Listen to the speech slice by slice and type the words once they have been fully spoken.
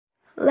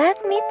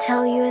Let me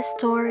tell you a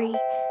story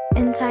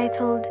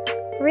entitled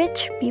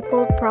Rich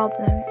People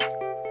Problems,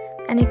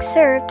 an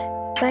excerpt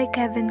by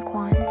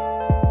Kwan.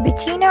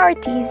 Bettina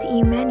Ortiz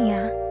y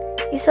Menia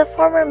is a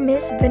former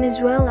Miss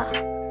Venezuela,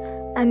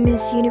 a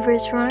Miss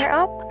Universe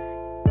runner-up,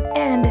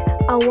 and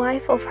a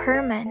wife of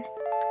Herman,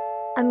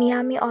 a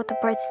Miami auto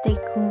parts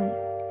tycoon.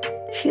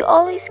 She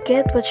always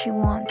gets what she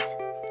wants,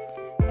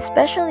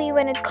 especially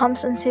when it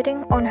comes on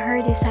sitting on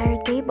her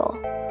desired table.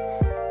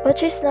 But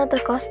she's not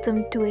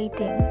accustomed to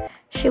waiting.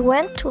 She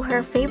went to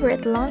her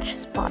favorite lunch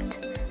spot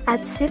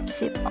at Sip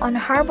Sip on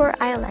Harbor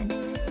Island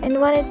and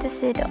wanted to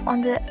sit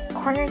on the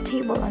corner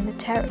table on the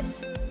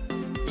terrace.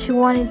 She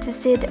wanted to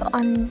sit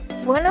on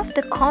one of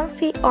the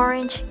comfy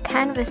orange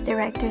canvas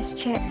director's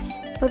chairs.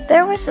 But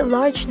there was a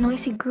large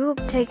noisy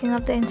group taking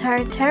up the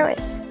entire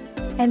terrace,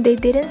 and they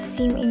didn't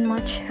seem in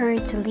much hurry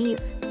to leave.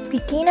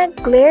 Bettina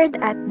glared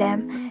at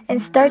them and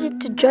started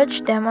to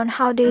judge them on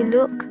how they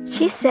look.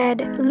 She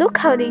said, "Look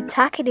how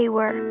tacky they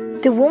were.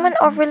 The woman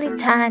overly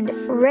tanned,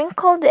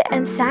 wrinkled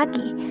and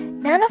saggy.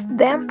 None of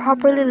them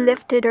properly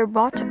lifted or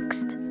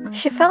botoxed."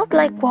 She felt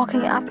like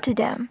walking up to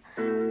them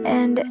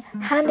and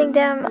handing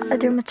them a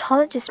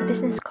dermatologist's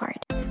business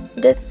card.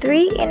 The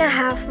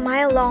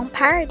 3.5-mile-long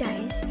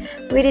paradise,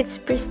 with its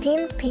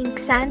pristine pink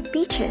sand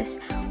beaches,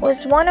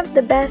 was one of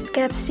the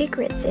best-kept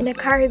secrets in the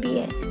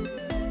Caribbean.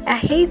 A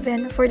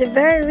haven for the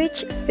very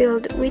rich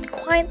filled with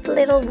quaint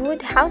little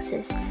wood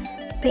houses,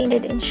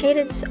 painted in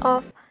shades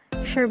of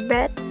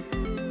sherbet,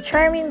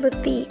 charming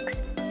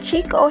boutiques,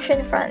 chic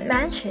oceanfront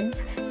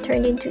mansions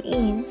turned into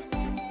inns,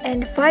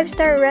 and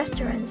 5-star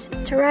restaurants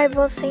to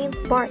rival St.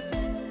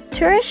 Bart's.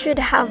 Tourists should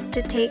have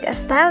to take a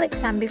style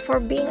exam before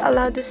being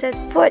allowed to set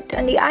foot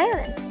on the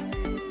island,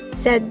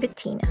 said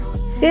Bettina.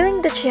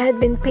 Feeling that she had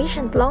been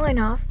patient long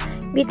enough,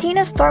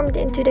 Bettina stormed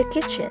into the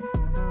kitchen.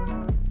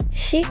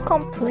 She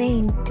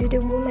complained to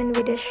the woman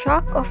with a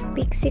shock of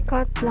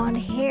pixie-cut blonde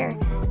hair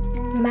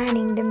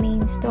manning the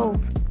main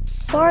stove.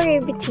 "Sorry,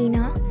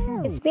 Bettina,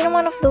 it's been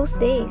one of those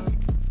days.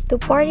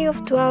 The party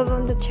of 12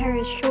 on the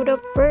terrace showed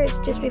up first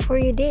just before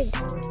you did,"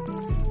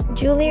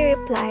 Julie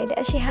replied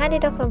as she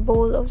handed off a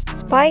bowl of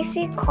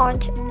spicy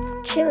conch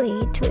chili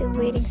to a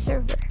waiting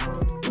server.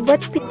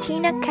 But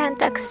Bettina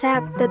can't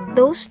accept that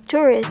those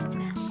tourists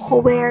who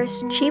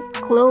wears cheap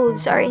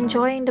clothes are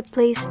enjoying the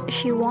place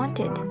she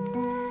wanted.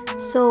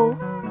 So,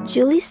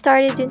 Julie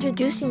started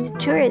introducing the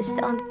tourists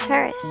on the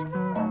terrace.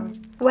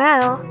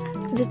 "Well,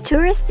 the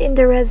tourist in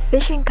the red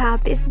fishing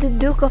cap is the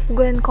Duke of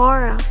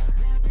Glencora.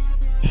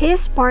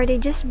 His party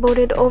just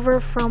boated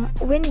over from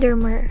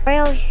Windermere,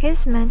 while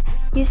his men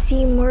you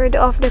see moored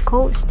off the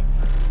coast.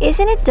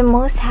 Isn't it the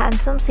most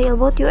handsome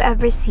sailboat you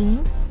ever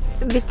seen?"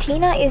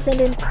 Bettina isn't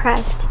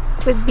impressed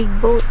with big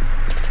boats,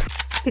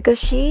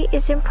 because she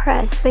is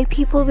impressed by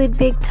people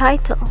with big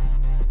title.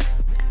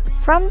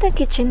 From the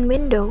kitchen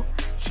window,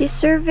 she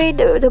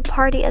surveyed the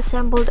party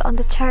assembled on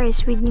the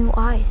terrace with new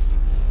eyes.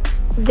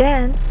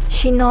 Then,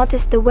 she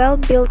noticed the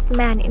well-built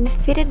man in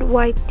fitted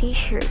white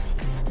t-shirts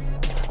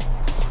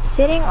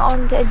sitting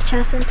on the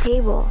adjacent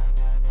table.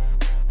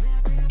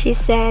 She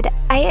said,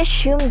 "I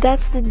assume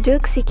that's the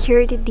Duke's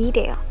security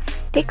detail.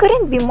 They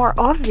couldn't be more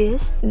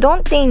obvious.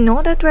 Don't they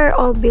know that we're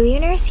all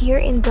billionaires here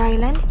in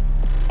Bryland?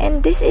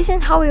 And this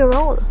isn't how we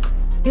roll."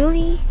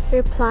 Julie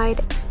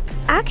replied,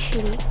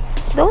 "Actually,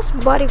 those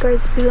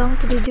bodyguards belong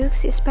to the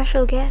Duke's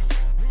special guests."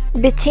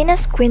 Bettina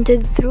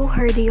squinted through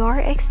her Dior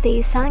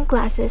X-Day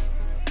sunglasses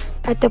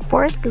at the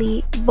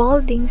portly,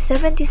 balding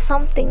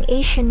 70-something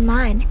Asian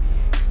man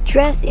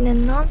dressed in a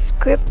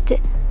nondescript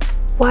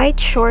white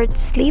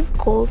short-sleeved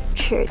golf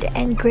shirt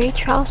and gray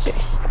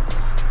trousers.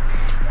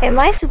 "Am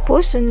I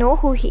supposed to know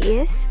who he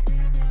is?"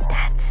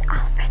 "That's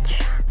Alfred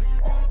Shah,"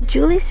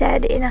 Julie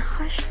said in a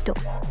hushed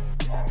tone.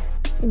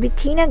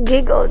 Bettina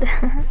giggled.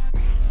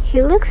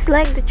 "He looks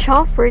like the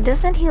chauffeur.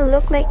 Doesn't he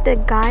look like the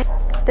guy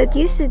that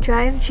used to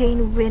drive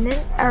Jane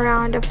Winnan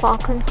around the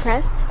Falcon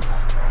Crest?"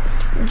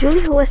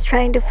 Julie, who was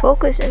trying to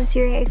focus on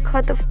searing a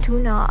cut of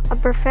tuna, a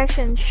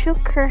perfection,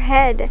 shook her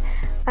head,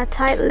 a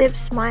tight-lipped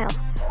smile.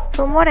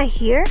 "From what I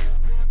hear,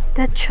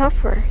 that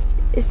chauffeur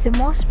is the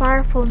most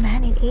powerful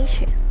man in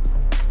Asia."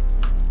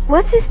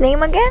 "What's his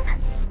name again?"